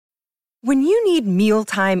When you need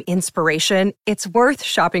mealtime inspiration, it's worth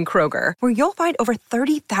shopping Kroger, where you'll find over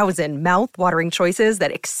 30,000 mouth-watering choices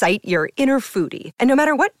that excite your inner foodie. And no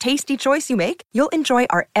matter what tasty choice you make, you'll enjoy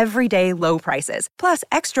our everyday low prices, plus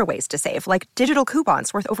extra ways to save, like digital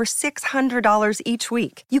coupons worth over $600 each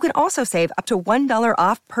week. You can also save up to $1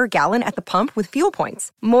 off per gallon at the pump with fuel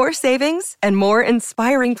points. More savings and more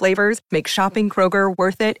inspiring flavors make shopping Kroger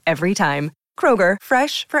worth it every time. Kroger,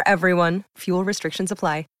 fresh for everyone. Fuel restrictions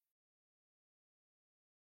apply.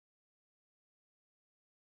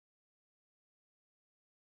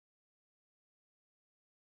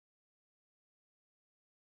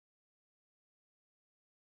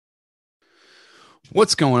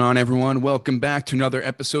 What's going on, everyone? Welcome back to another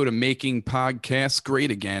episode of Making Podcasts Great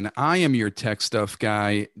Again. I am your tech stuff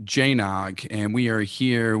guy, J-Nog, and we are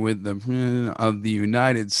here with the President of the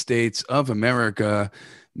United States of America,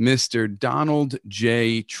 Mr. Donald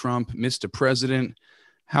J. Trump. Mr. President,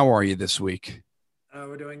 how are you this week?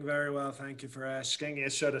 We're doing very well. Thank you for asking. You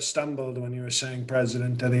sort of stumbled when you were saying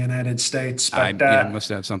President of the United States. But, I must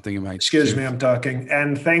have something in my... Excuse me, I'm talking.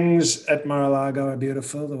 And things at Mar-a-Lago are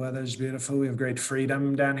beautiful. The weather's beautiful. We have great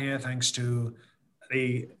freedom down here thanks to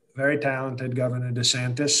the very talented Governor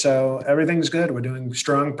DeSantis. So everything's good. We're doing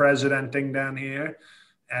strong presidenting down here.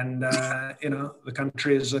 And, the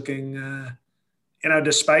country is looking,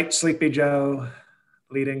 despite Sleepy Joe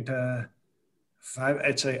leading to...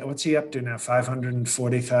 what's he up to now?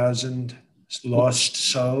 540,000 lost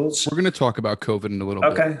souls. We're going to talk about COVID in a little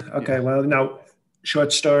bit. Okay. Yeah. Well, no,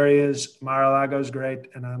 short story is Mar-a-Lago's great,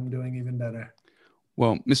 and I'm doing even better.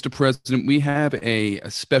 Well, Mr. President, we have a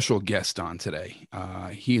special guest on today.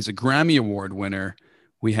 He is a Grammy Award winner.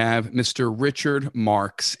 We have Mr. Richard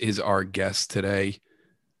Marx is our guest today.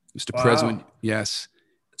 Mr. Wow. President, yes.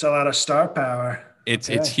 It's a lot of star power. It's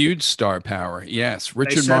huge star power. Yes,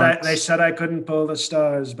 Richard Marx. They said I couldn't pull the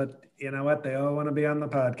stars, but you know what? They all want to be on the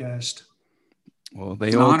podcast. Well,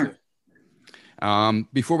 they all.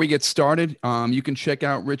 Before we get started, you can check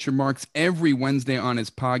out Richard Marx every Wednesday on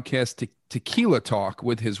his podcast, Tequila Talk,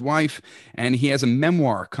 with his wife, and he has a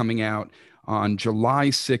memoir coming out on July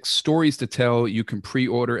 6th, Stories to Tell. You can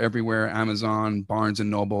pre-order everywhere, Amazon, Barnes &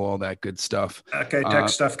 Noble, all that good stuff. Okay, tech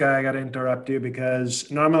stuff guy, I got to interrupt you because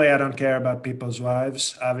normally I don't care about people's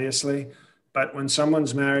wives, obviously. But when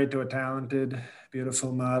someone's married to a talented,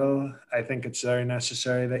 beautiful model, I think it's very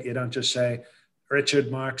necessary that you don't just say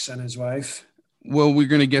Richard Marx and his wife. Well, we're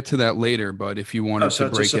going to get to that later, but if you wanted to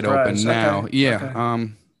break it open now. Okay. Yeah.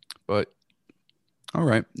 Okay. But all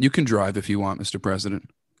right, you can drive if you want, Mr. President.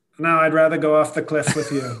 No, I'd rather go off the cliff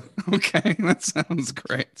with you. Okay, that sounds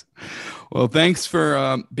great. Well, thanks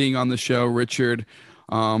for being on the show, Richard.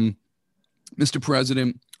 Mr.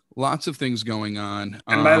 President, lots of things going on.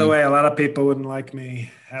 And by the way, a lot of people wouldn't like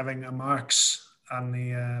me having a Marx on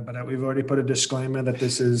the, but we've already put a disclaimer that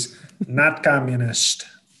this is not communist.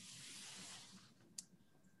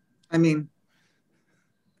 I mean,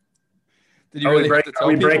 did you are really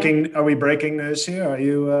we breaking news here? Are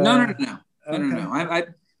you? No. Okay. No.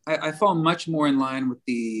 I fall much more in line with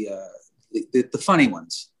the funny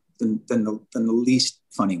ones than the least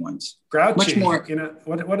funny ones. Grouchy. Much more.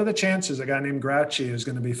 What are the chances a guy named Grouchy is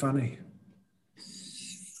going to be funny?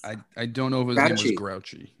 I don't know if his name was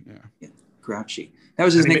Grouchy. Yeah, Grouchy. That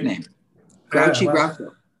was his nickname. Grouchy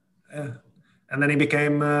Groucho. Yeah. And then he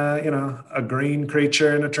became, a green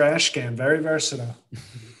creature in a trash can. Very versatile.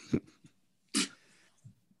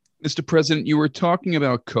 Mr. President, you were talking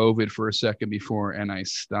about COVID for a second before, and I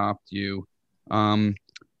stopped you. The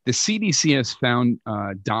CDC has found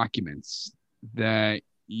documents that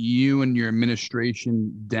you and your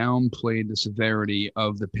administration downplayed the severity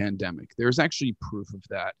of the pandemic. There's actually proof of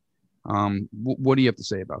that. What do you have to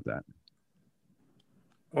say about that?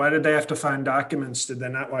 Why did they have to find documents? Did they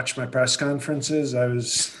not watch my press conferences?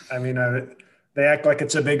 They act like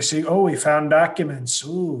it's a big secret. Oh, we found documents.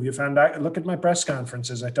 Ooh, you found look at my press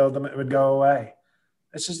conferences. I told them it would go away.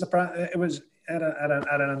 This is it was. I don't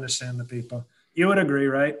understand the people. You would agree,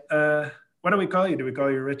 right? What do we call you? Do we call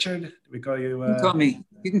you Richard? Do we call you?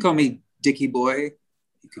 You can call me Dickie Boy.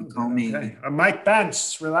 You can call me Mike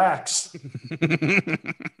Pence. Relax.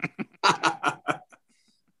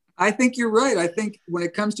 I think you're right. I think when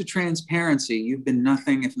it comes to transparency, you've been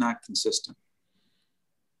nothing if not consistent.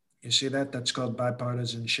 You see that? That's called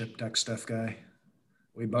bipartisanship, tech stuff guy.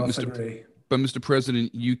 We both agree. But Mr.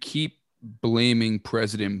 President, you keep blaming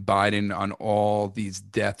President Biden on all these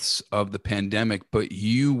deaths of the pandemic, but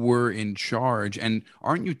you were in charge. And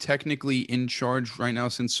aren't you technically in charge right now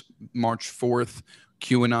since March 4th,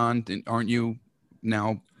 QAnon? Aren't you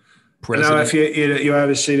now president? No, if you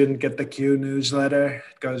obviously didn't get the Q newsletter,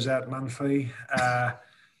 it goes out monthly.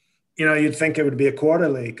 you'd think it would be a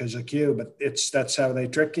quarterly because of Q, but that's how they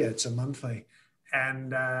trick you. It's a monthly.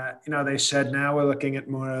 And, they said now we're looking at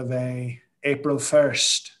more of a April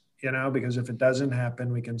 1st, because if it doesn't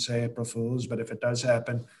happen, we can say April Fools. But if it does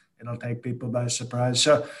happen, it'll take people by surprise.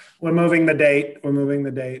 So we're moving the date.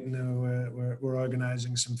 And we're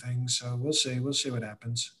organizing some things. So we'll see. We'll see what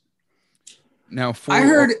happens. Now, I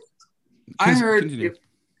heard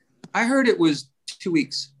it was 2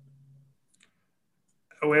 weeks.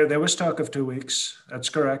 There was talk of 2 weeks. That's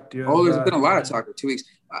correct. There's been a lot of talk of 2 weeks,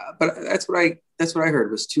 but that's what I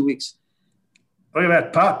heard was 2 weeks. Look at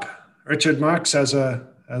that pup. Richard Marx has a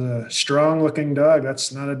strong-looking dog.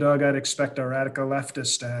 That's not a dog I'd expect a radical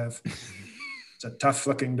leftist to have. It's a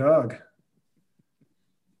tough-looking dog.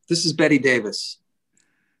 This is Betty Davis.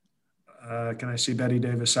 Can I see Betty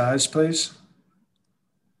Davis' eyes, please?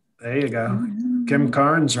 There you go. Kim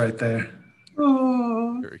Carnes right there.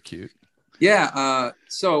 Oh. Very cute. Yeah.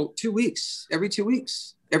 So 2 weeks. Every 2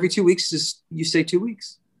 weeks. Every 2 weeks is you say 2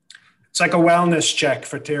 weeks. It's like a wellness check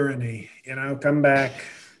for tyranny. Come back,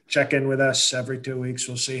 check in with us every 2 weeks.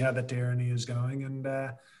 We'll see how the tyranny is going, and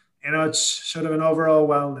it's sort of an overall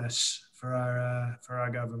wellness for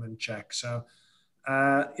our government check. So,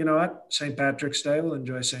 you know what? St. Patrick's Day. We'll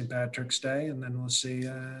enjoy St. Patrick's Day, and then we'll see.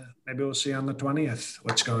 Maybe we'll see on the 20th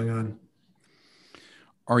what's going on.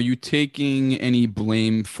 Are you taking any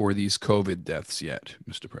blame for these COVID deaths yet,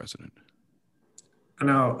 Mr. President?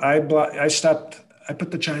 No, I stopped. I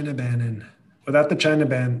put the China ban in. Without the China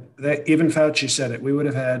ban, even Fauci said it, we would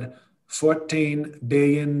have had 14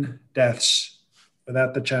 billion deaths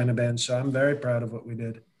without the China ban. So I'm very proud of what we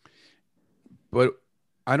did. But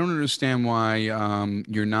I don't understand why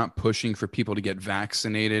you're not pushing for people to get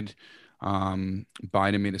vaccinated.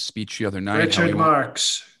 Biden made a speech the other night. Richard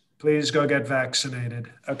Marx, please go get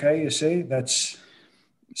vaccinated. Okay, you see, that's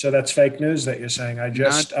fake news that you're saying. I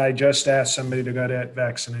just asked somebody to go get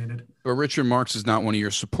vaccinated. But Richard Marx is not one of your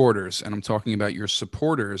supporters, and I'm talking about your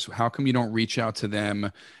supporters. How come you don't reach out to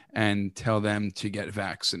them and tell them to get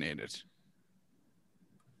vaccinated?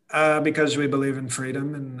 Because we believe in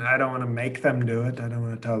freedom, and I don't want to make them do it. I don't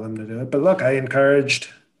want to tell them to do it. But look, I encouraged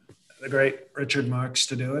the great Richard Marx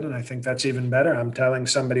to do it, and I think that's even better. I'm telling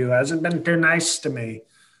somebody who hasn't been too nice to me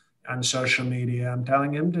on social media, I'm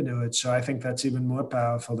telling him to do it. So I think that's even more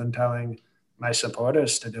powerful than telling my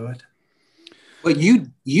supporters to do it. Well,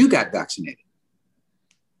 you got vaccinated.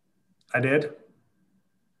 I did?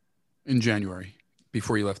 In January,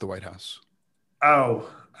 before you left the White House. Oh,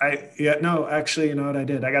 actually, you know what I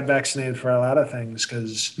did? I got vaccinated for a lot of things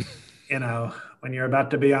because, when you're about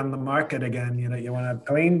to be on the market again, you want a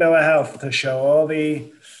clean bill of health to show all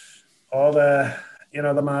the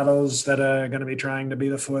the models that are going to be trying to be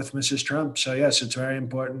the fourth Mrs. Trump. So yes, it's very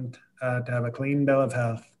important to have a clean bill of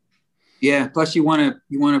health. Yeah. Plus, you want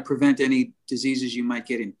to prevent any diseases you might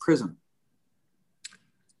get in prison.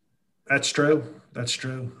 That's true.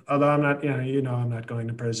 Although I'm not, I'm not going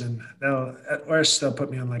to prison. At worst, they'll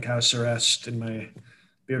put me on like house arrest in my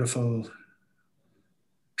beautiful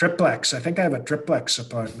triplex. I think I have a triplex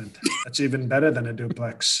apartment. That's even better than a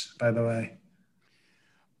duplex, by the way.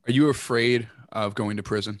 Are you afraid of going to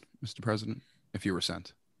prison, Mr. President, if you were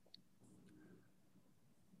sent?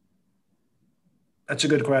 That's a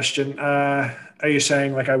good question. Are you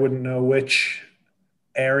saying like I wouldn't know which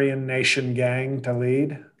Aryan Nation gang to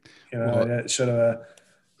lead? Sort of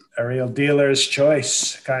a real dealer's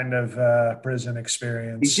choice kind of prison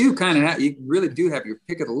experience. You really do have your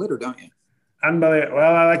pick of the litter, don't you? Unbelievable.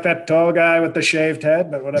 Well, I like that tall guy with the shaved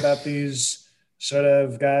head, but what about these sort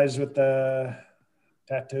of guys with the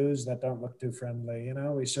tattoos that don't look too friendly?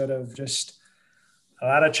 We sort of just a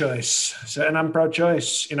lot of choice. So, and I'm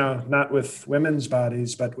pro-choice, not with women's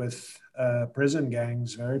bodies, but with prison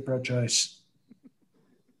gangs, very pro-choice.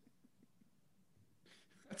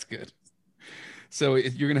 That's good. So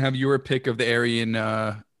you're going to have your pick of the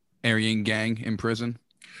Aryan gang in prison?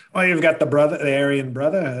 Well, you've got the Aryan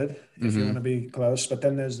Brotherhood, if you want to be close, but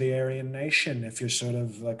then there's the Aryan Nation, if you're sort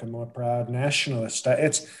of like a more proud nationalist.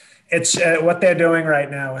 It's what they're doing right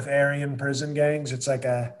now with Aryan prison gangs. It's like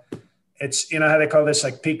it's how they call this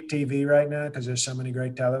like peak TV right now because there's so many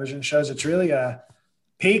great television shows. It's really a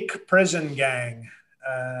peak prison gang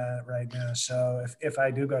right now. So if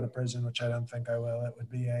I do go to prison, which I don't think I will, it would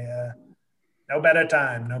be no better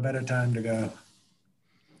time to go.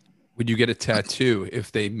 Would you get a tattoo?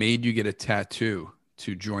 If they made you get a tattoo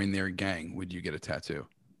to join their gang, would you get a tattoo?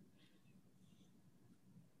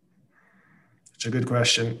 It's a good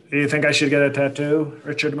question. Do you think I should get a tattoo,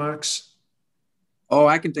 Richard Marx? Oh,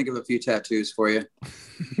 I can think of a few tattoos for you.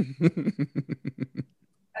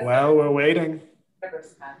 Well, we're waiting.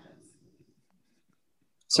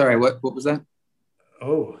 Sorry, what was that?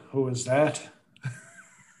 Oh, who was that?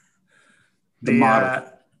 The model.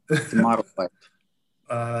 The model wife.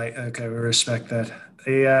 Okay, we respect that.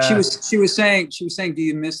 She was saying, do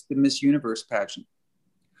you miss the Miss Universe pageant?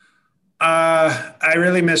 I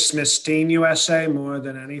really miss Miss Teen USA more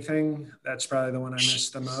than anything. That's probably the one I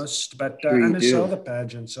miss the most. But I miss all the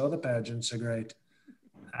pageants. All the pageants are great.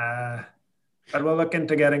 But we'll look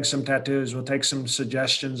into getting some tattoos. We'll take some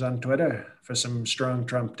suggestions on Twitter for some strong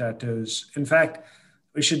Trump tattoos. In fact,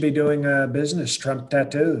 we should be doing a business, Trump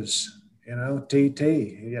tattoos. You know, TT.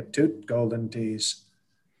 You get 2 golden T's.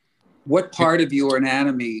 What part of your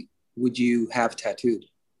anatomy would you have tattooed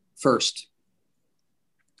first?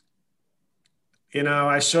 You know,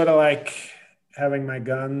 I sort of like having my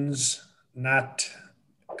guns not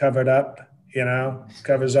covered up, you know,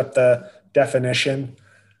 covers up the definition.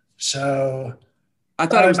 So I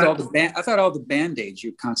thought it was all the Band-Aids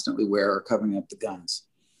you constantly wear are covering up the guns.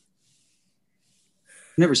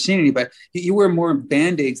 Never seen anybody. You wear more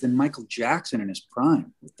Band-Aids than Michael Jackson in his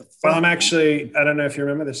prime. What the fuck, well, I'm actually, I don't know if you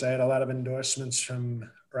remember this. I had a lot of endorsements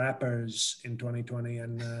from rappers in 2020,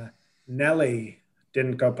 and Nelly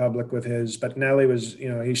didn't go public with his, but Nelly was, you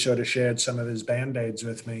know, he sort of shared some of his Band-Aids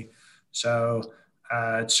with me. So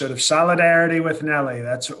it's sort of solidarity with Nelly.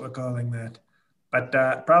 That's what we're calling that. But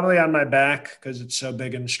probably on my back, because it's so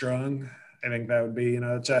big and strong. I think that would be, you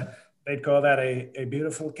know, they'd call that a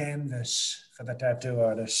beautiful canvas for the tattoo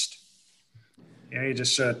artist. You know, you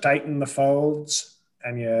just sort of tighten the folds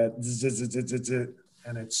and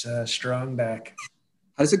and it's strong back.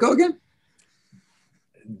 How does it go again?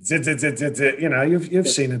 You know, you've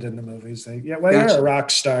seen it in the movies. Yeah, well, you're a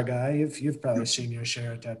rock star guy. You've probably seen your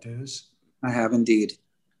share of tattoos. I have indeed.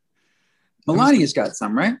 Melania's got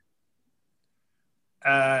some, right?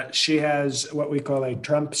 She has what we call a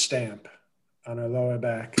Trump stamp on her lower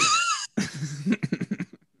back.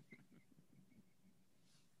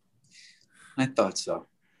 I thought so.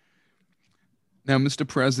 Now, Mr.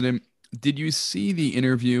 President, did you see the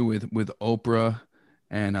interview with Oprah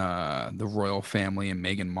and the royal family and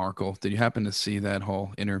Meghan Markle? Did you happen to see that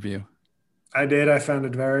whole interview? I did. I found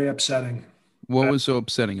it very upsetting. What was so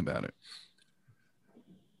upsetting about it?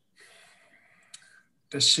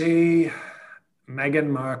 To see Meghan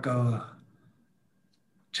Markle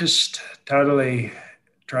just totally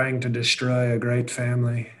trying to destroy a great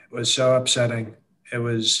family was so upsetting. It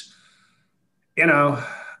was, you know,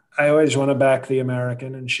 I always want to back the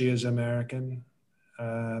American, and she is American.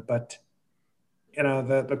 But, you know,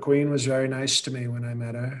 the Queen was very nice to me when I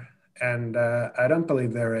met her. And I don't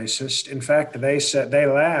believe they're racist. In fact, they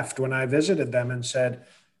laughed when I visited them and said,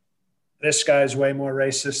 this guy's way more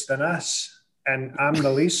racist than us. And I'm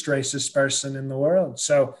the least racist person in the world.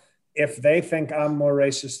 So if they think I'm more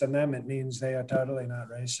racist than them, it means they are totally not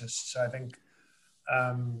racist. So I think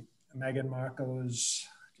Meghan Markle is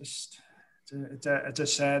just, it's a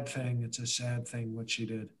sad thing. It's a sad thing what she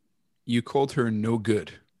did. You called her no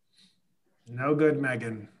good. No good,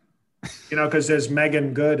 Meghan. You know, because there's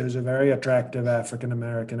Megan Good, who's a very attractive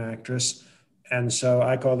African-American actress. And so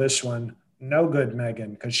I call this one no good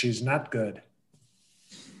Megan, because she's not good.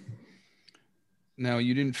 Now,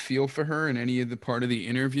 you didn't feel for her in any of the part of the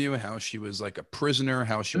interview, how she was like a prisoner,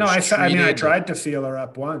 how she was treated? I tried to feel her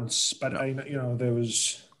up once, but there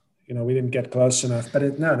was, we didn't get close enough. But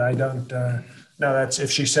I don't. No, that's,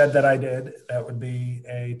 if she said that I did, that would be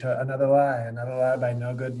another lie by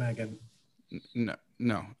no good Megan.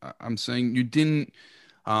 No, I'm saying you didn't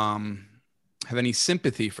have any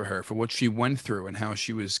sympathy for her, for what she went through and how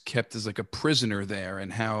she was kept as like a prisoner there,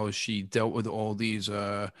 and how she dealt with all these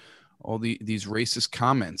racist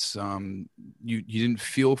comments. You didn't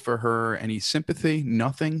feel for her any sympathy,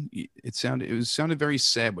 nothing. It sounded very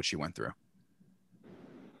sad what she went through.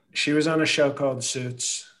 She was on a show called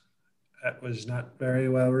Suits that was not very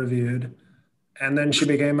well reviewed, and then she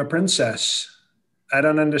became a princess. I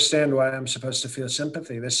don't understand why I'm supposed to feel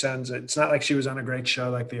sympathy. It's not like she was on a great show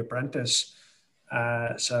like The Apprentice.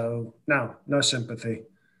 So no sympathy.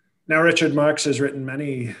 Now, Richard Marx has written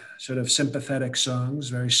many sort of sympathetic songs,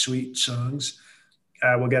 very sweet songs.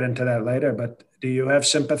 We'll get into that later, but do you have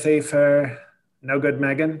sympathy for no good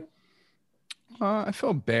Megan? I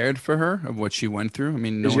felt bad for her of what she went through. I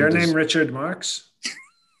mean, is your name Richard Marx?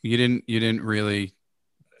 You didn't really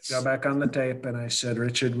go back on the tape, and I said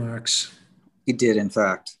Richard Marx. He did, in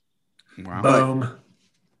fact. Wow. Boom.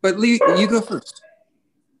 But Lee, you go first.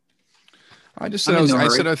 I just said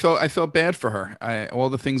I felt bad for her. All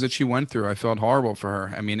the things that she went through, I felt horrible for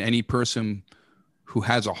her. I mean, any person who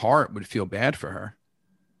has a heart would feel bad for her.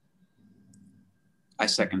 I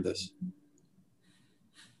second this.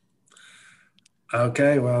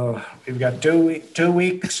 Okay, well, we've got 2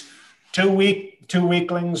 weeks, 2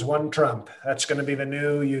 weeklings, one Trump. That's going to be the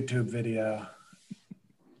new YouTube video.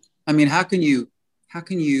 I mean, how can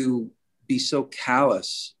you be so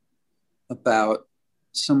callous about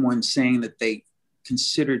someone saying that they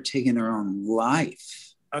considered taking their own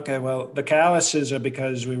life? Okay, well, the calluses are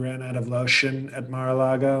because we ran out of lotion at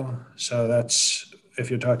Mar-a-Lago. So that's, if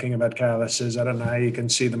you're talking about calluses, I don't know how you can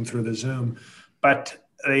see them through the Zoom. But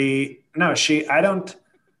I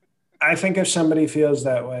think if somebody feels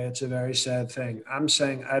that way, it's a very sad thing. I'm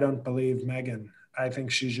saying I don't believe Meghan. I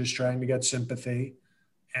think she's just trying to get sympathy,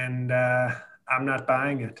 and I'm not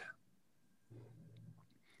buying it.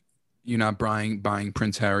 You're not buying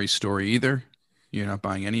Prince Harry's story either? You're not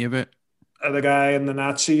buying any of it? The guy in the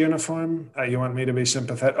Nazi uniform, you want me to be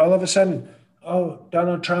sympathetic? All of a sudden, oh,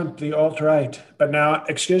 Donald Trump, the alt-right. But now,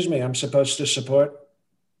 excuse me, I'm supposed to support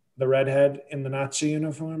the redhead in the Nazi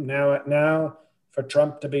uniform? Now, for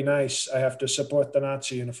Trump to be nice, I have to support the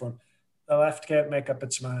Nazi uniform. The left can't make up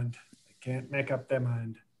its mind. They can't make up their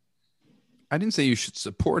mind. I didn't say you should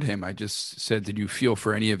support him. I just said, did you feel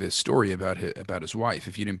for any of his story about his wife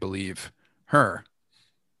if you didn't believe her?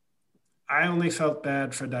 I only felt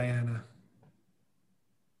bad for Diana.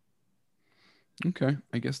 Okay,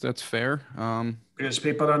 I guess that's fair. Because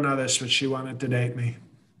people don't know this, but she wanted to date me.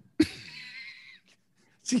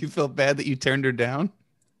 So you felt bad that you turned her down?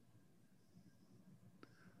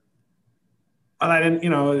 Well, I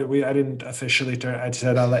didn't officially turn. I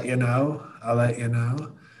said, I'll let you know. I'll let you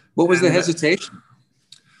know. What was the hesitation?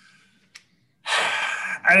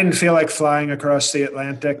 I didn't feel like flying across the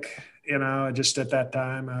Atlantic. Just at that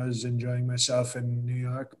time, I was enjoying myself in New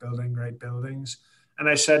York, building great buildings. And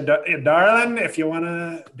I said, darling, if you want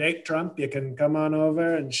to date Trump, you can come on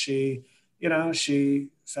over. And she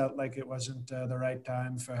felt like it wasn't the right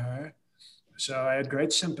time for her. So I had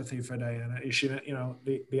great sympathy for Diana.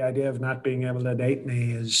 The idea of not being able to date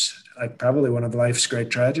me is like probably one of life's great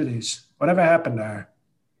tragedies. Whatever happened to her?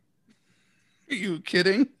 Are you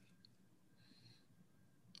kidding?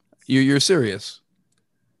 You're serious?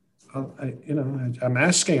 Well, I'm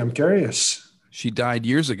asking. I'm curious. She died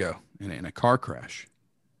years ago in a car crash.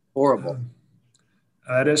 Horrible.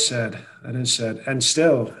 That is sad. That is sad. And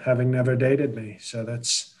still having never dated me. So that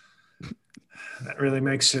really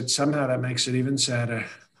makes it even sadder.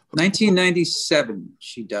 1997,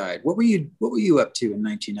 she died. What were you up to in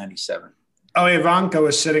 1997? Oh, Ivanka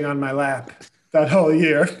was sitting on my lap that whole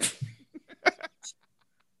year.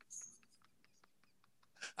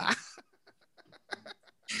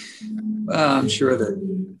 I'm sure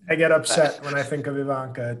that I get upset when I think of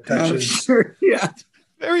Ivanka. It touches. Sure, yeah.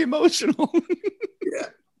 Very emotional. Yeah.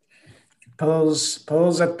 Pulls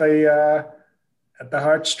at the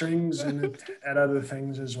heartstrings and at other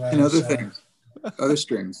things as well. And other things. Other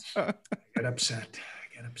strings. I get upset.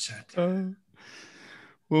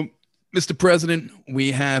 Well, Mr. President,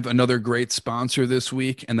 we have another great sponsor this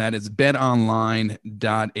week, and that is betonline.ag.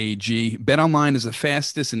 BetOnline is the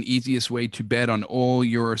fastest and easiest way to bet on all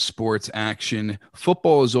your sports action.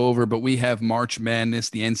 Football is over, but we have March Madness,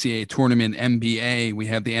 the NCAA tournament, NBA, we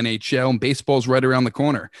have the NHL, and baseball's right around the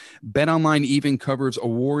corner. BetOnline even covers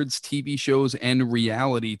awards, TV shows, and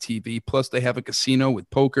reality TV. Plus, they have a casino with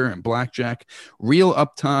poker and blackjack,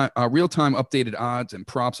 real-time updated odds and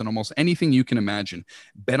props on almost anything you can imagine.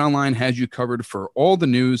 BetOnline has you covered for all the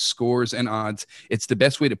news, scores, and odds. It's the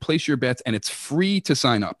best way to place your bets, and it's free to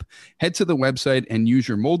sign up. Head to the website and use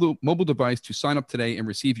your mobile device to sign up today and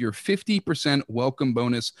receive your 50% welcome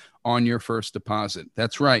bonus on your first deposit.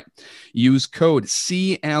 That's right. Use code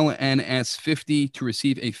CLNS50 to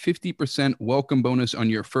receive a 50% welcome bonus on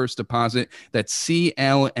your first deposit. That's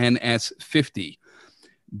CLNS50.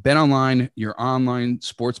 BetOnline, your online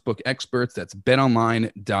sportsbook experts. That's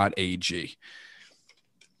betonline.ag.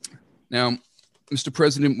 Now, Mr.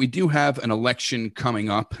 President, we do have an election coming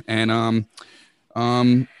up, and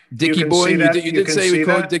Dickie Boy, you did say we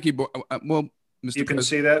called Dickie Boy. Well, Mr. You can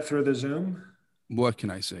see that through the Zoom. What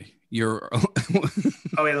can I say? Election.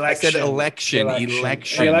 I said election.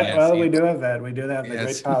 Well, we do have that. We do have the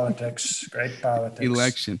great politics. Great politics.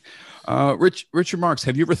 Election. Richard Marks,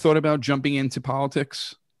 have you ever thought about jumping into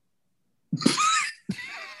politics?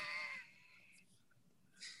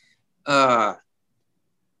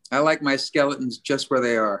 I like my skeletons just where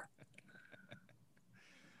they are.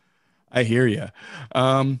 I hear you.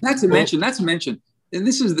 Not to mention, and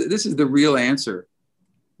this is the real answer.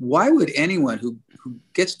 Why would anyone who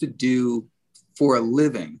gets to do for a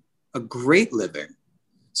living, a great living,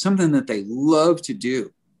 something that they love to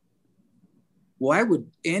do, why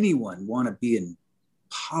would anyone want to be in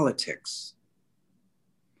politics?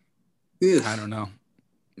 I don't know.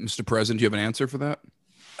 Mr. President, do you have an answer for that?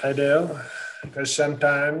 I do, because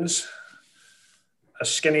sometimes a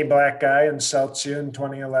skinny black guy insults you in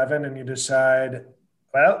 2011 and you decide,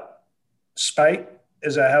 well, spite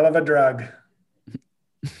is a hell of a drug.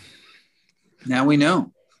 Now we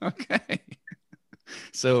know. Okay.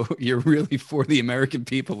 So you're really for the American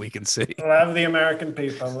people, we can see. Love the American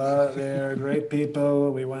people. They're great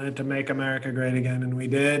people. We wanted to make America great again, and we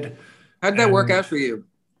did. How'd that work out for you?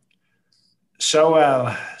 So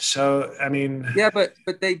well. So, I mean. Yeah, but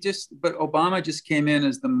Obama just came in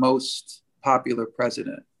as the most popular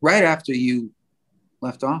president right after you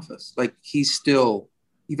left office. Like, he's still,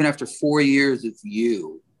 even after 4 years of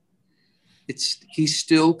you, he's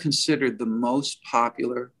still considered the most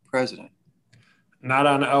popular president. Not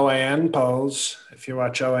on OAN polls. If you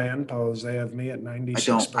watch OAN polls, they have me at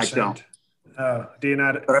 96%. I don't. Oh, do you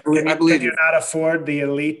not? But I believe can you not afford the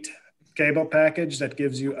elite cable package that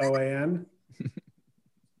gives you OAN?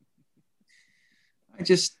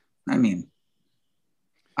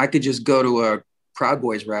 I could just go to a Proud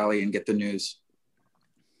Boys rally and get the news.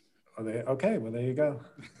 Okay, well, there you go.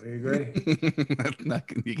 We agree.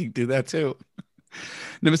 You can do that too.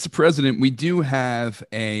 Now, Mr. President, we do have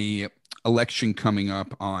a election coming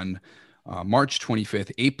up on March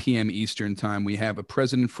 25th, 8 p.m. Eastern time. We have a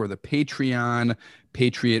president for the Patreon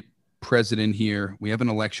Patriot president here. We have an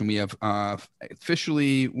election. We have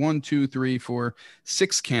officially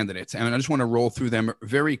 6 candidates. And I just want to roll through them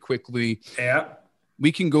very quickly. Yeah.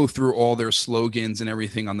 We can go through all their slogans and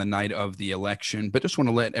everything on the night of the election, but just want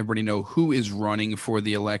to let everybody know who is running for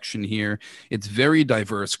the election here. It's very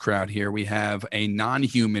diverse crowd here. We have a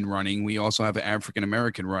non-human running. We also have an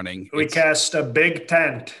African-American running. We cast a big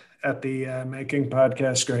tent at the Making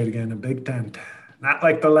Podcast Great Again, a big tent. Not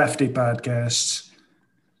like the lefty podcasts.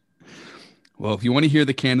 Well, if you want to hear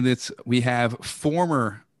the candidates, we have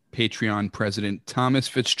former Patreon president Thomas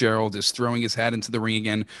Fitzgerald is throwing his hat into the ring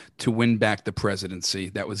again to win back the presidency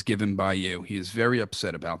that was given by you. He is very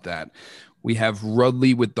upset about that. We have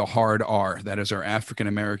Rudley with the hard R. That is our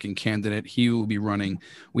African-American candidate. He will be running.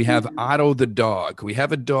 We have Otto the dog. We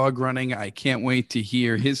have a dog running. I can't wait to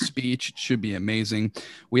hear his speech. It should be amazing.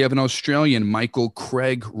 We have an Australian, Michael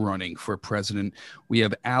Craig, running for president. We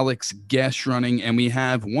have Alex Gesh running. And we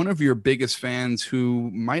have one of your biggest fans who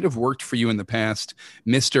might have worked for you in the past,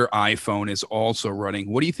 Mr. iPhone, is also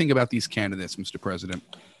running. What do you think about these candidates, Mr. President?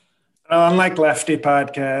 Unlike lefty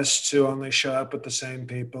podcasts who only show up with the same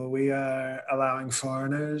people, we are allowing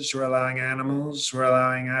foreigners, we're allowing animals, we're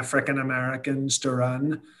allowing African Americans to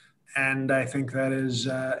run. And I think that is,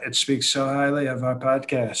 it speaks so highly of our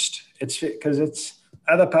podcast. It's because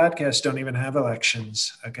other podcasts don't even have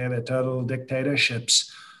elections. Okay, they're total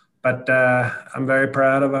dictatorships. But I'm very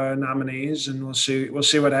proud of our nominees, and we'll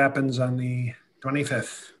see what happens on the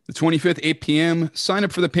 25th. The 25th, 8 p.m. Sign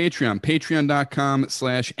up for the Patreon,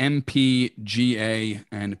 patreon.com/MPGA,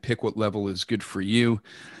 and pick what level is good for you.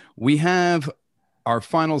 We have our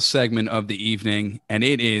final segment of the evening, and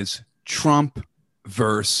it is Trump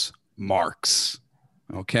versus Marx.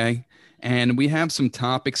 Okay? And we have some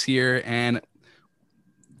topics here, and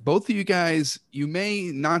both of you guys, you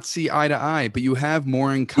may not see eye to eye, but you have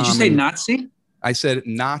more in common. Did you say Nazi? I said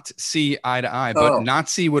not see eye to eye, but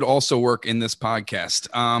Nazi would also work in this podcast.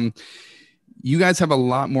 You guys have a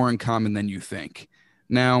lot more in common than you think.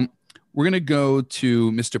 Now, we're going to go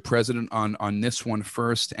to Mr. President on this one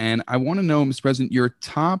first. And I want to know, Mr. President, your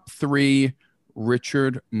top 3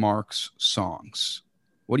 Richard Marx songs.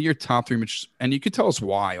 What are your top 3? And you could tell us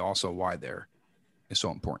why they're so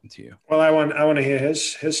important to you. Well, I want to hear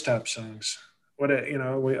his top songs. I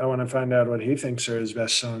want to find out what he thinks are his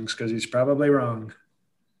best songs, because he's probably wrong.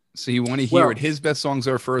 So you want to hear what his best songs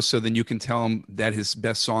are first, so then you can tell him that his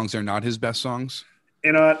best songs are not his best songs?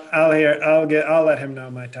 You know what? I'll let him know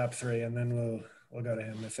my top 3, and then we'll go to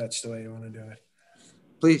him if that's the way you want to do it.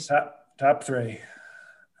 Please. Top 3.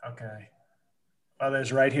 Okay. Well,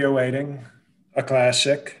 there's Right Here Waiting, a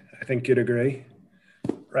classic. I think you'd agree.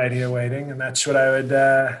 Right Here Waiting, and that's what I would.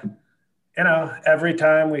 Every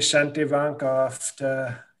time we sent Ivanka off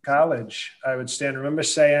to college, I would stand. Remember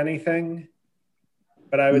Say Anything?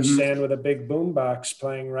 But I would stand with a big boombox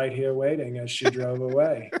playing Right Here Waiting as she drove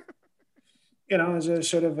away. It was a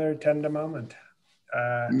sort of very tender moment.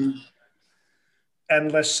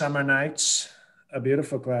 Endless Summer Nights, a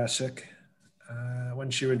beautiful classic. When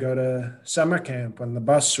she would go to summer camp, when the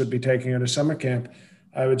bus would be taking her to summer camp,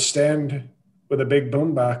 I would stand with a big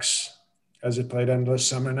boombox as it played Endless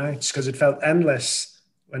Summer Nights, because it felt endless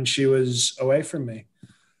when she was away from me.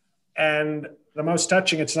 And the most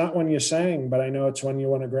touching, it's not one you sang, but I know it's one you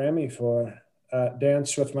won a Grammy for,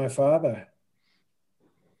 Dance with My Father.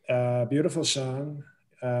 Beautiful song.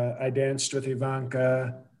 I danced with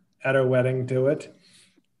Ivanka at her wedding to it.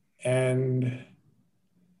 And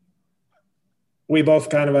we both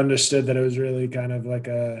kind of understood that it was really kind of like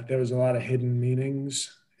there was a lot of hidden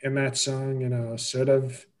meanings in that song, sort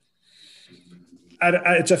of.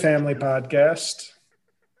 It's a family podcast,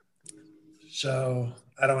 so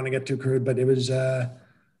I don't want to get too crude, but it was, those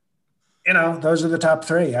are the top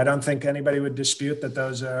three. I don't think anybody would dispute that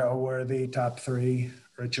those are a worthy top three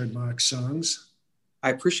Richard Marx songs. I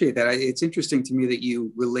appreciate that. It's interesting to me that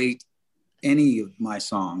you relate any of my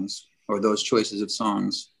songs or those choices of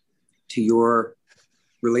songs to your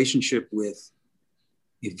relationship with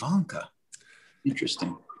Ivanka.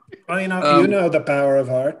 Interesting. Well, you know the power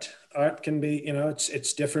of art. Art can be,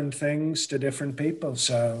 it's different things to different people.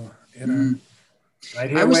 So, right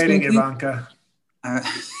here waiting, Ivanka.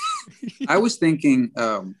 I was thinking,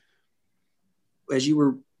 as you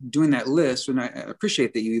were doing that list, and I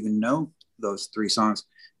appreciate that you even know those three songs,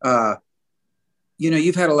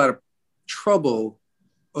 you've had a lot of trouble,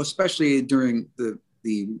 especially during the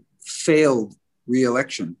failed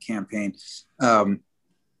re-election campaign,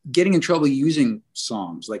 getting in trouble using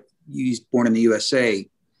songs like you used Born in the USA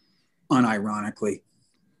unironically.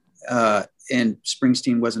 And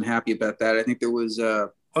Springsteen wasn't happy about that. I think there was...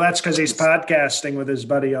 well, that's because he's podcasting with his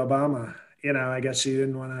buddy Obama. I guess he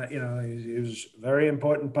didn't want to, he was a very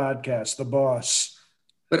important podcast, The Boss.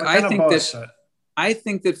 But I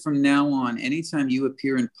think that from now on, anytime you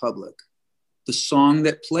appear in public, the song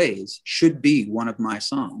that plays should be one of my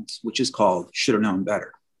songs, which is called Should Have Known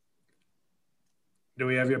Better. Do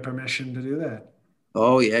we have your permission to do that?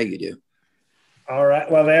 Oh, yeah, you do. All right.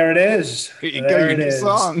 Well, there it is. There it is.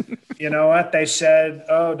 Song. You know what? They said,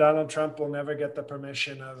 Donald Trump will never get the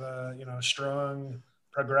permission of a, strong,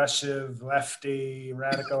 progressive, lefty,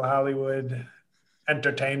 radical Hollywood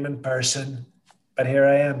entertainment person. But here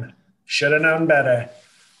I am. Should have known better.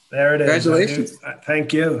 There it is. Congratulations.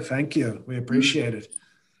 Thank you. Thank you. We appreciate it.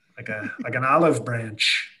 Like an olive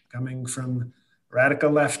branch coming from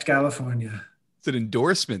radical left California. It's an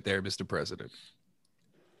endorsement there, Mr. President.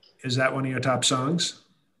 Is that one of your top songs?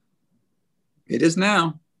 It is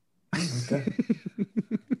now. Okay.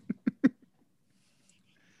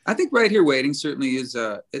 I think Right Here Waiting certainly is,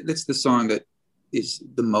 it's the song that is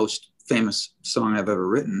the most famous song I've ever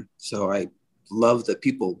written. So I love that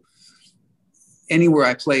people, anywhere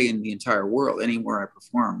I play in the entire world, anywhere I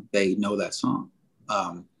perform, they know that song.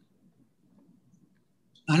 And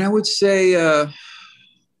I would say,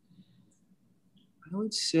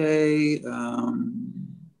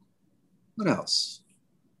 what else?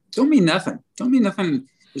 Don't Mean Nothing. Don't Mean Nothing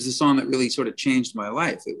is the song that really sort of changed my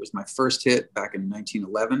life. It was my first hit back in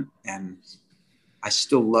 1911, and I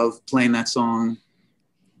still love playing that song.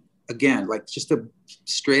 Again, like just a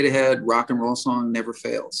straight ahead rock and roll song, never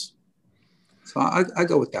fails. So I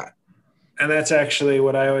go with that. And that's actually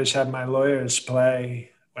what I always have my lawyers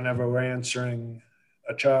play whenever we're answering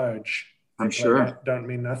a charge. I'm sure. Don't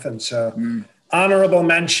Mean Nothing. So honorable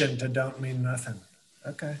mention to Don't Mean Nothing.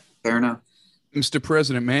 Okay. Fair enough. Mr.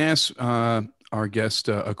 President, may I ask our guest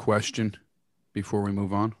a question before we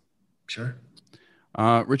move on? Sure.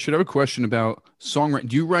 Richard, I have a question about songwriting.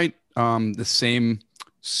 Do you write the same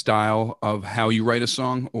style of how you write a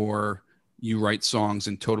song, or you write songs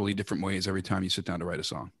in totally different ways every time you sit down to write a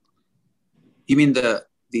song? You mean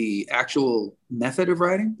the actual method of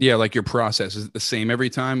writing? Yeah, like your process. Is it the same every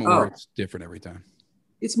time, or it's different every time?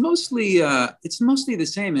 It's mostly the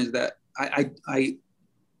same. Is that I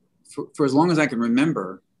for as long as I can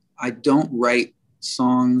remember, I don't write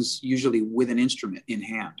songs usually with an instrument in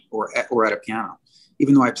hand or at a piano.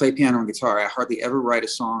 Even though I play piano and guitar, I hardly ever write a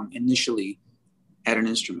song initially at an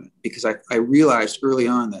instrument, because I realized early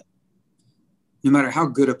on that no matter how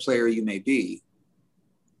good a player you may be,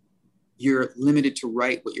 you're limited to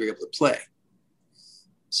write what you're able to play.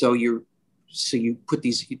 So you put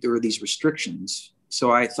there are these restrictions.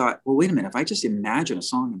 So I thought, well, wait a minute, if I just imagine a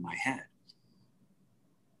song in my head,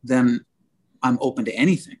 then I'm open to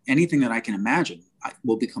anything that I can imagine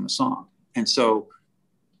will become a song. And so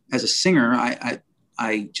as a singer,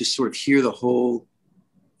 I just sort of hear the whole,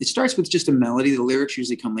 it starts with just a melody. The lyrics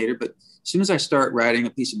usually come later, but as soon as I start writing a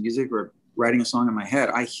piece of music or writing a song in my head,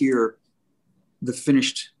 I hear the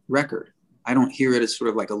finished record. I don't hear it as sort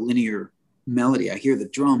of like a linear melody. I hear the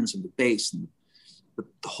drums and the bass and the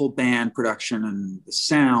whole band production and the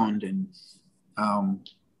sound. And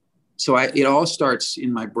so it all starts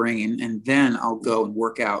in my brain, and then I'll go and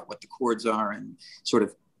work out what the chords are and sort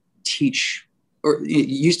of teach, or it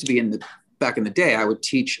used to be back in the day, I would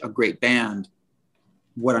teach a great band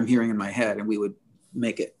what I'm hearing in my head, and we would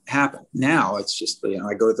make it happen. Now it's just,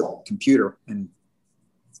 I go to the computer and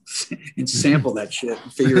and sample that shit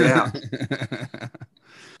and figure it out.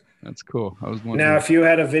 That's cool. I was wondering. Now, if you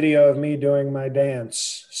had a video of me doing my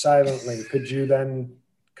dance silently, could you then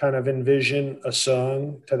kind of envision a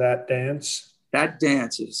song to that dance? That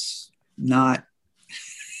dance is not.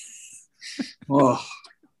 Oh,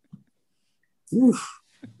 oof.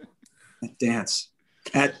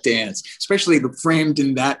 That dance, especially the framed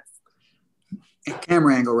in that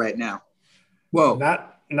camera angle right now. Whoa.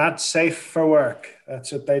 Not safe for work.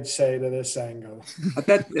 That's what they'd say to this angle. I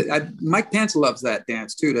bet Mike Pence loves that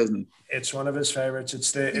dance too, doesn't he? It's one of his favorites.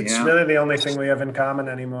 It's really the only thing we have in common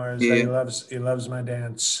anymore is that he loves my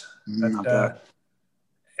dance. But,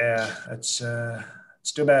 yeah, it's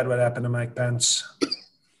too bad what happened to Mike Pence.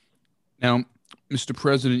 Now, Mr.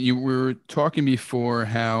 President, you were talking before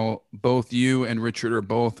how both you and Richard are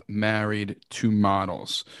both married to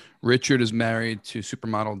models. Richard is married to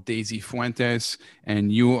supermodel Daisy Fuentes,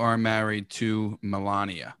 and you are married to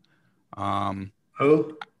Melania.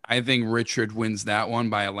 Who? I think Richard wins that one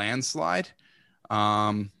by a landslide.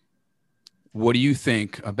 What do you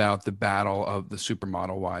think about the battle of the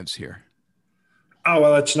supermodel wives here? Oh,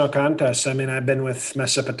 well, it's no contest. I mean, I've been with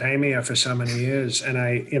Mesopotamia for so many years,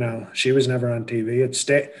 and she was never on TV. It's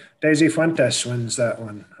Daisy Fuentes wins that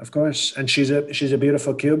one, of course. And she's a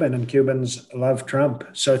beautiful Cuban, and Cubans love Trump.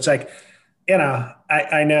 So it's like,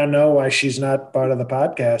 I now know why she's not part of the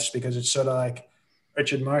podcast, because it's sort of like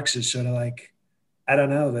Richard Marx is sort of like, I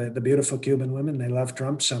don't know, the beautiful Cuban women, they love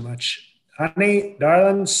Trump so much. Honey,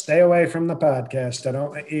 darling, stay away from the podcast. I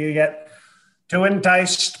don't want you to get too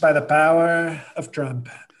enticed by the power of Trump.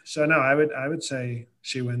 So no, I would say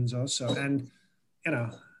she wins also. And I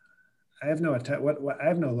have no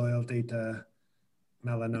loyalty to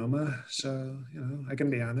melanoma, so I can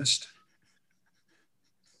be honest.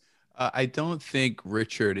 I don't think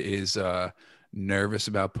Richard is nervous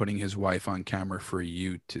about putting his wife on camera for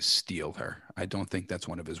you to steal her. I don't think that's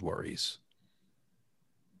one of his worries.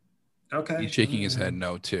 Okay. He's shaking his head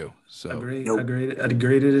no too. So agree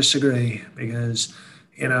to disagree, because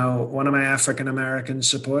one of my African American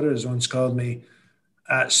supporters once called me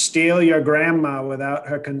steal your grandma without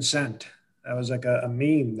her consent. That was like a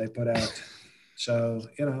meme they put out. So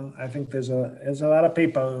I think there's a lot of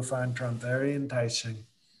people who find Trump very enticing.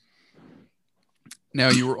 Now,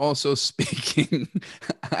 you were also speaking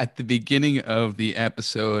at the beginning of the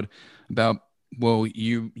episode about, well,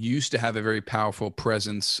 you used to have a very powerful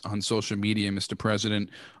presence on social media, Mr. President,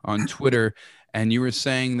 on Twitter, and you were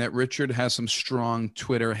saying that Richard has some strong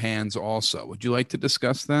Twitter hands also. Would you like to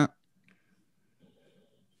discuss that?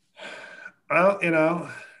 Well,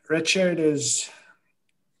 Richard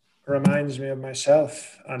reminds me of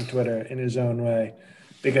myself on Twitter in his own way,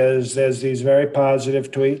 because there's these very positive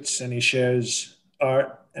tweets, and he shares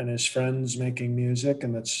art and his friends making music,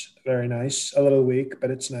 and that's very nice. A little weak,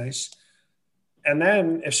 but it's nice. And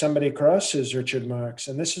then if somebody crosses Richard Marx,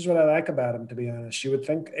 and this is what I like about him, to be honest, you would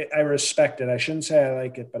think, I respect it. I shouldn't say I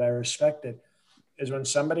like it, but I respect it, is when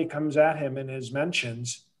somebody comes at him in his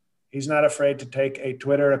mentions, he's not afraid to take a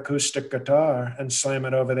Twitter acoustic guitar and slam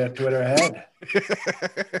it over their Twitter head.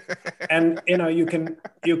 And,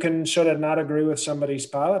 you can sort of not agree with somebody's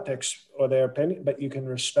politics or their opinion, but you can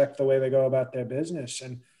respect the way they go about their business.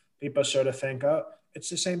 And people sort of think, oh, it's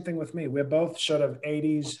the same thing with me. We're both sort of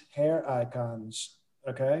 80s hair icons,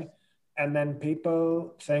 okay? And then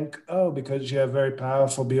people think, oh, because you have very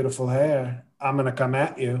powerful, beautiful hair, I'm going to come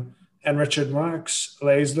at you. And Richard Marx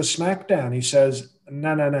lays the smack down. He says,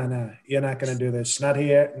 no, you're not going to do this. Not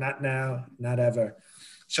here, not now, not ever.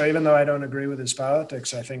 So even though I don't agree with his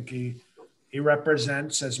politics, I think he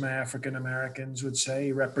represents, as my African Americans would say,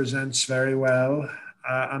 he represents very well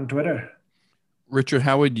on Twitter. Richard,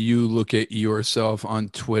 how would you look at yourself on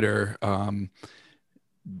Twitter?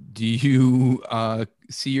 Do you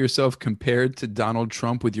see yourself compared to Donald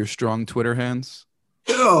Trump with your strong Twitter hands?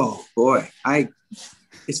 Oh, boy.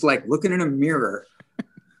 It's like looking in a mirror,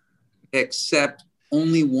 except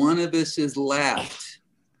only one of us is left.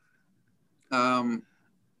 Yeah,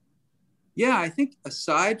 I think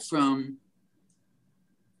aside from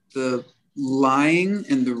the lying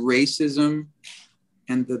and the racism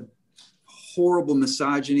and the horrible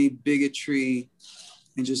misogyny, bigotry,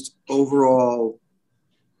 and just overall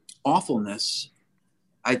awfulness,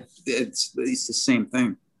 it's the same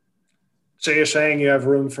thing. So you're saying you have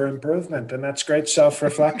room for improvement, and that's great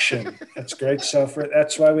self-reflection. That's great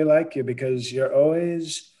that's why we like you, because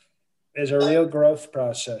there's a real growth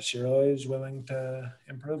process. You're always willing to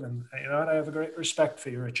improve. And you know what? I have a great respect for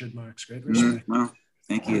you, Richard Marx. Great respect. Well,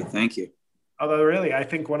 thank you. Although really, I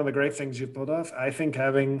think one of the great things you've pulled off, I think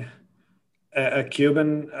having a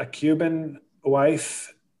Cuban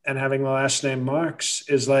wife and having the last name Marks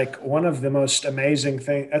is like one of the most amazing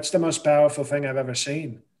things. That's the most powerful thing I've ever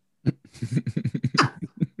seen.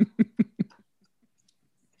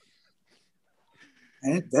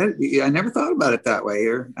 I never thought about it that way.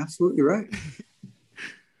 You're absolutely right.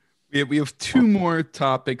 We have two more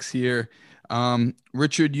topics here.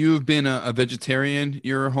 Richard, you've been a vegetarian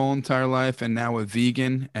your whole entire life and now a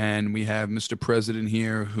vegan. And we have Mr. President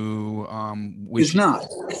here who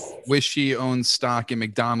wish he owns stock in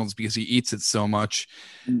McDonald's because he eats it so much.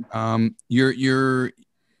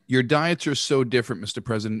 Your diets are so different, Mr.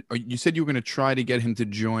 President. You said you were going to try to get him to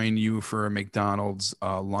join you for a McDonald's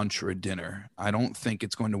lunch or a dinner. I don't think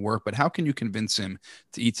it's going to work, but how can you convince him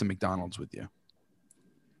to eat some McDonald's with you?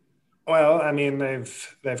 Well, I mean,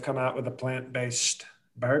 they've come out with a plant-based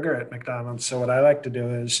burger at McDonald's. So what I like to do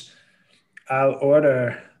is I'll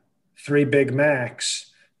order 3 Big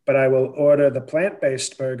Macs, but I will order the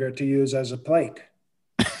plant-based burger to use as a plate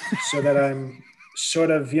so that I'm sort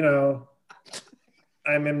of,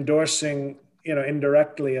 I'm endorsing,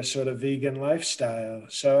 indirectly a sort of vegan lifestyle.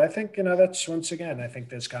 So I think, that's, once again, I think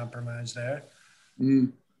there's compromise there.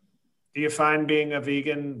 Do you find being a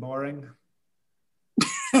vegan boring?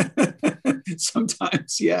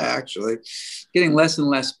 Sometimes, yeah, actually. Getting less and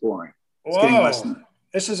less boring. Whoa,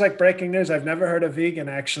 this is like breaking news. I've never heard a vegan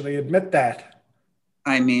actually admit that.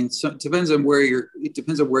 I mean, it depends on where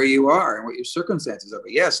you are and what your circumstances are.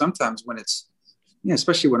 But yeah, sometimes when it's,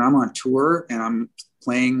 especially when I'm on tour and I'm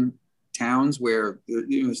playing towns where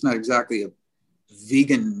it's not exactly a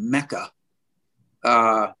vegan mecca,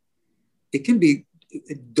 it can be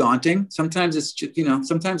daunting. Sometimes it's just,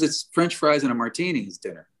 sometimes it's French fries and a martini is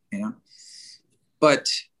dinner, But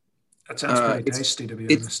that sounds pretty tasty, to be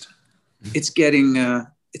honest. It's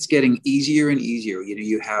getting easier and easier.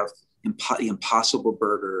 You have the Impossible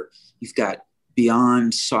Burger. You've got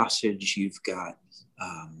Beyond Sausage. You've got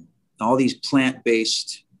all these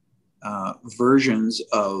plant-based versions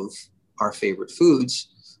of our favorite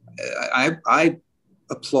foods. I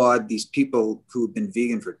applaud these people who have been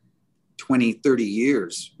vegan for 20, 30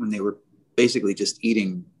 years when they were basically just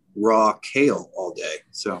eating raw kale all day.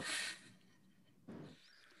 So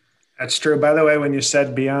that's true. By the way, when you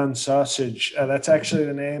said Beyond Sausage, that's actually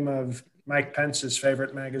the name of Mike Pence's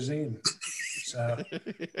favorite magazine. So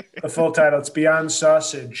the full title, it's Beyond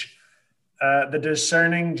Sausage, the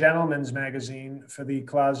discerning gentleman's magazine for the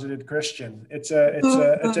closeted Christian. It's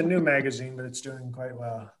a new magazine, but it's doing quite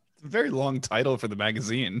well. It's a very long title for the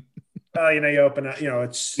magazine. You open up,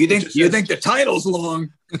 it's. You think the title's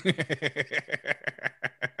long?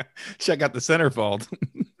 Check out the centerfold.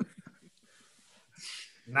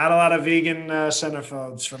 Not a lot of vegan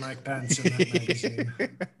centerfolds for Mike Pence in that magazine.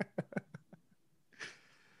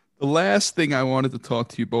 The last thing I wanted to talk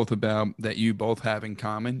to you both about that you both have in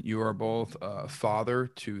common, you are both a father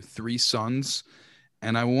to 3 sons,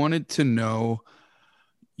 and I wanted to know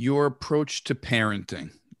your approach to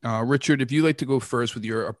parenting. Richard, if you'd like to go first with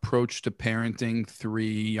your approach to parenting 3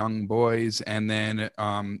 young boys, and then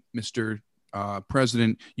Mr.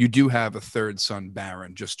 President, you do have a 3rd son,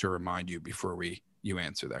 Baron, just to remind you before you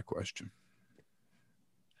answer that question.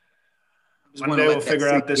 One day we'll figure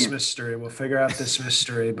out this mystery.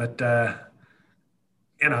 But,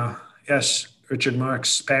 yes, Richard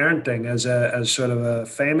Marks parenting as sort of a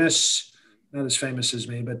famous, not as famous as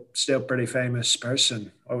me, but still pretty famous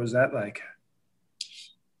person. What was that like?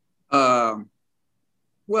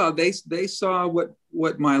 Well, they saw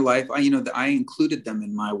what my life, I included them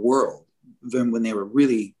in my world then when they were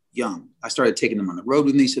really young. I started taking them on the road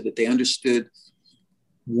with me so that they understood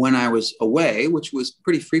when I was away, which was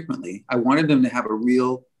pretty frequently. I wanted them to have a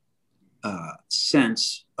real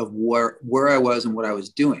sense of where I was and what I was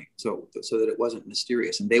doing, so that it wasn't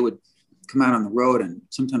mysterious. And they would come out on the road, and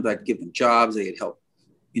sometimes I'd give them jobs. They'd help,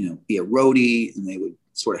 be a roadie, and they would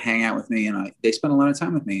sort of hang out with me. And they spent a lot of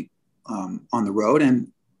time with me on the road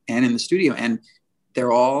and in the studio. And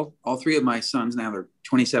they're all 3 of my sons now, they're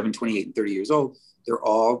 27, 28, and 30 years old. They're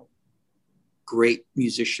all great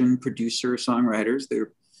musician, producer, songwriters.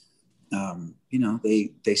 They're,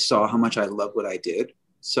 they saw how much I loved what I did.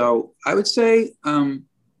 So I would say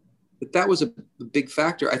that was a big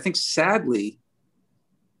factor. I think, sadly,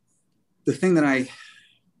 the thing that I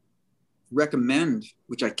recommend,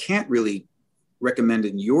 which I can't really recommend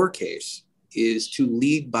in your case, is to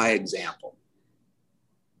lead by example.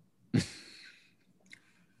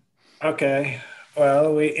 Okay.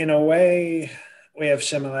 Well, in a way, we have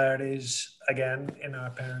similarities again in our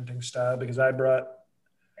parenting style, because I brought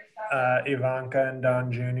Ivanka and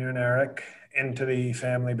Don Jr. and Eric into the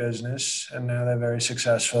family business, and now they're very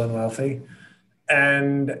successful and wealthy.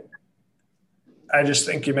 And I just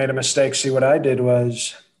think you made a mistake. See, what I did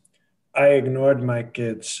was I ignored my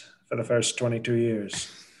kids for the first 22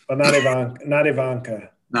 years. Well, not Ivanka. Not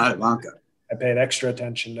Ivanka. I paid extra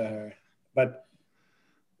attention to her. But,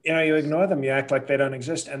 you ignore them. You act like they don't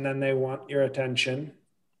exist. And then they want your attention.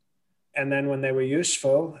 And then when they were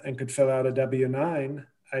useful and could fill out a W-9,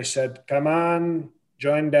 I said, come on,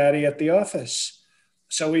 join daddy at the office.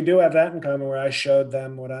 So we do have that in common, where I showed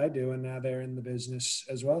them what I do, and now they're in the business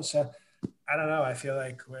as well. So I don't know. I feel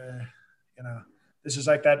like this is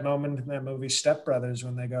like that moment in that movie Step Brothers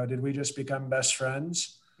when they go, did we just become best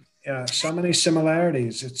friends? Yeah, so many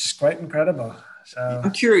similarities. It's quite incredible. So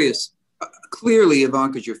I'm curious. Clearly,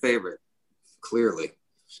 Ivanka's your favorite. Clearly.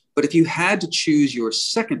 But if you had to choose your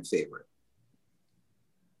second favorite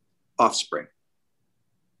offspring,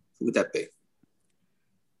 who would that be?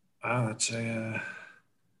 Wow, that's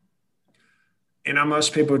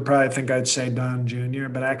most people would probably think I'd say Don Jr.,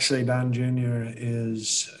 but actually Don Jr.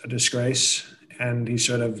 is a disgrace, and he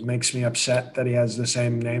sort of makes me upset that he has the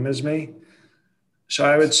same name as me. So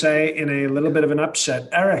I would say, in a little bit of an upset,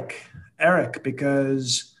 Eric,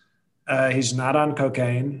 because he's not on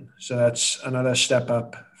cocaine. So that's another step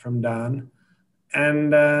up from Don.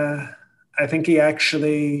 And I think he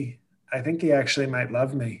actually might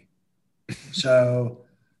love me. So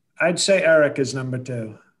I'd say Eric is number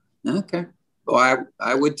 2. Okay. Well,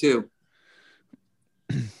 I would too.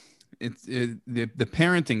 The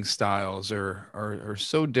parenting styles are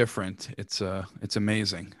so different. It's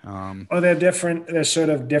amazing. They're different. They're sort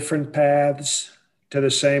of different paths to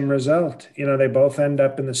the same result. They both end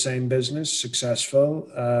up in the same business, successful,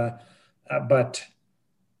 but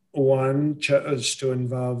one chose to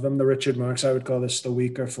involve them. The Richard Marx, I would call this the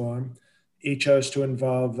weaker form. He chose to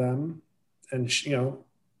involve them and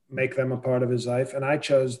make them a part of his life, and I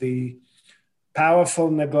chose the powerful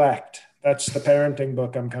neglect. That's the parenting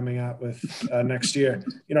book I'm coming out with next year.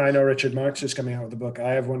 I know Richard Marx is coming out with a book.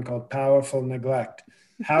 I have one called Powerful Neglect: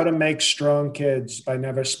 How to Make Strong Kids by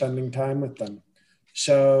Never Spending Time with Them.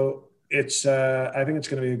 So it's, I think it's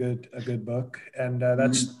going to be a good book. And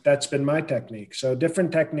that's been my technique. So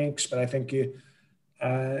different techniques, but I think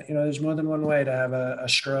there's more than one way to have a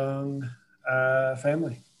strong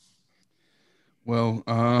family. Well,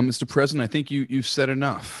 Mr. President, I think you've said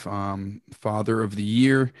enough. Father of the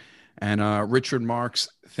Year. And Richard Marx,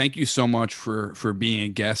 thank you so much for being a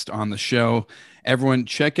guest on the show. Everyone,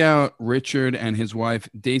 check out Richard and his wife,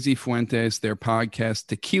 Daisy Fuentes, their podcast,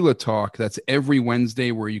 Tequila Talk. That's every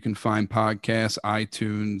Wednesday, where you can find podcasts,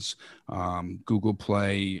 iTunes, Google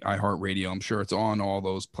Play, iHeartRadio. I'm sure it's on all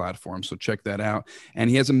those platforms, so check that out. And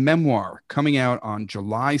he has a memoir coming out on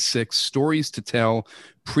July 6th, Stories to Tell,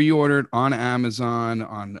 pre-ordered on Amazon,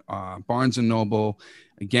 on Barnes & Noble.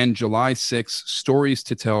 Again, July 6th, Stories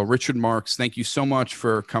to Tell. Richard Marx, thank you so much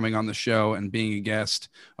for coming on the show and being a guest.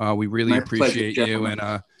 We really appreciate you, and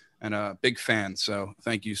a big fan. So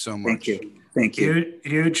thank you so much. Thank you.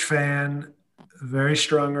 Huge fan. Very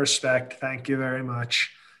strong respect. Thank you very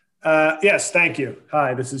much. Yes, thank you.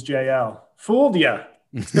 Hi, this is JL. Fooled you.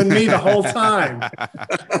 It's been me the whole time.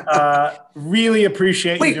 Really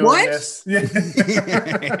appreciate you doing this.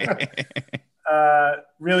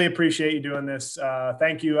 Really appreciate you doing this.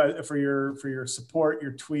 Thank you for your support,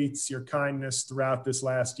 your tweets, your kindness throughout this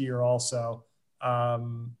last year also.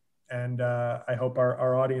 And I hope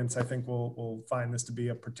our audience, I think, will find this to be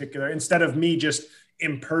a particular, instead of me just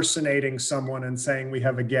impersonating someone and saying we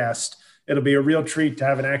have a guest, it'll be a real treat to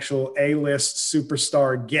have an actual A-list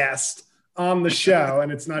superstar guest on the show.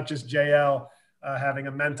 And it's not just JL having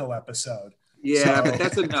a mental episode. Yeah, but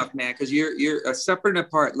that's enough, man, because you're a separate and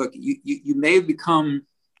apart. Look, you may have become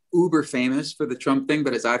uber famous for the Trump thing,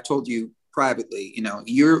 but as I've told you privately,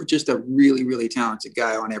 you're just a really, really talented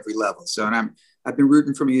guy on every level. So, and I've been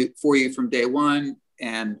rooting for you from day one,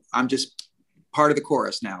 and I'm just part of the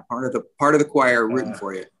chorus now, part of the choir, rooting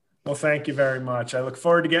for you. Well, thank you very much. I look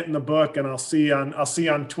forward to getting the book, and I'll see you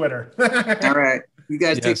on Twitter. All right, you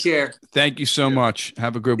guys take care. Thank you so much.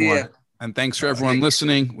 Have a good one. And thanks for everyone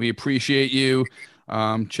listening. We appreciate you.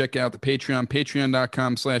 Check out the Patreon,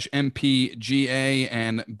 patreon.com/MPGA,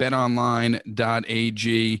 and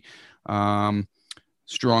betonline.ag.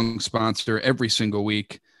 Strong sponsor every single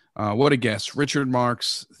week. What a guest. Richard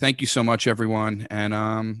Marx. Thank you so much, everyone. And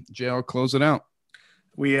JL, close it out.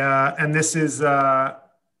 And this is,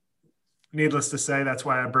 needless to say, that's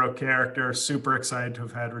why I broke character. Super excited to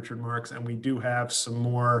have had Richard Marx. And we do have some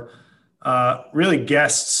more really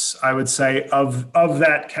guests, I would say, of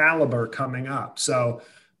that caliber coming up. So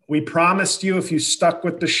we promised you, if you stuck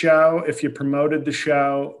with the show, if you promoted the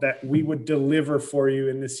show, that we would deliver for you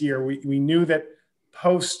in this year. We knew that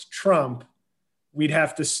post-Trump, we'd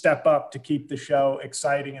have to step up to keep the show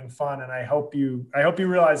exciting and fun. And I hope you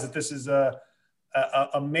realize that this is a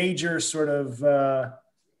major sort of,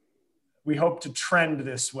 we hope to trend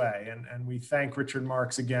this way. And we thank Richard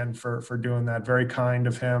Marks again for doing that. Very kind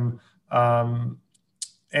of him.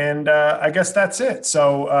 And I guess that's it.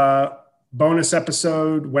 So bonus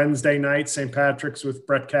episode Wednesday night, St. Patrick's with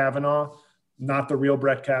Brett Kavanaugh, not the real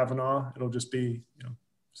Brett Kavanaugh. It'll just be,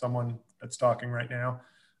 someone that's talking right now.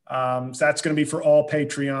 So that's going to be for all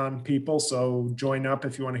Patreon people. So join up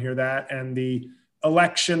if you want to hear that. And the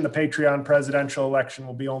election, the Patreon presidential election,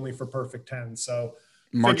 will be only for Perfect 10. So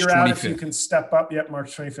March figure out 25th. if you can step up. Yep,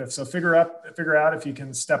 March 25th. So figure out if you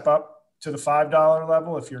can step up to the $5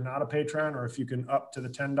 level if you're not a patron, or if you can up to the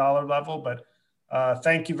 $10 level. But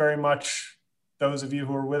thank you very much, those of you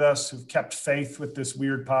who are with us, who've kept faith with this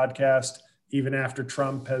weird podcast, even after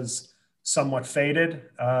Trump has somewhat faded.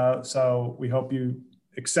 So we hope you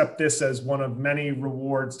accept this as one of many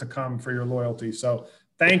rewards to come for your loyalty. So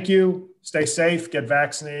thank you. Stay safe, get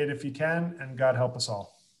vaccinated if you can, and God help us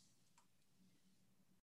all.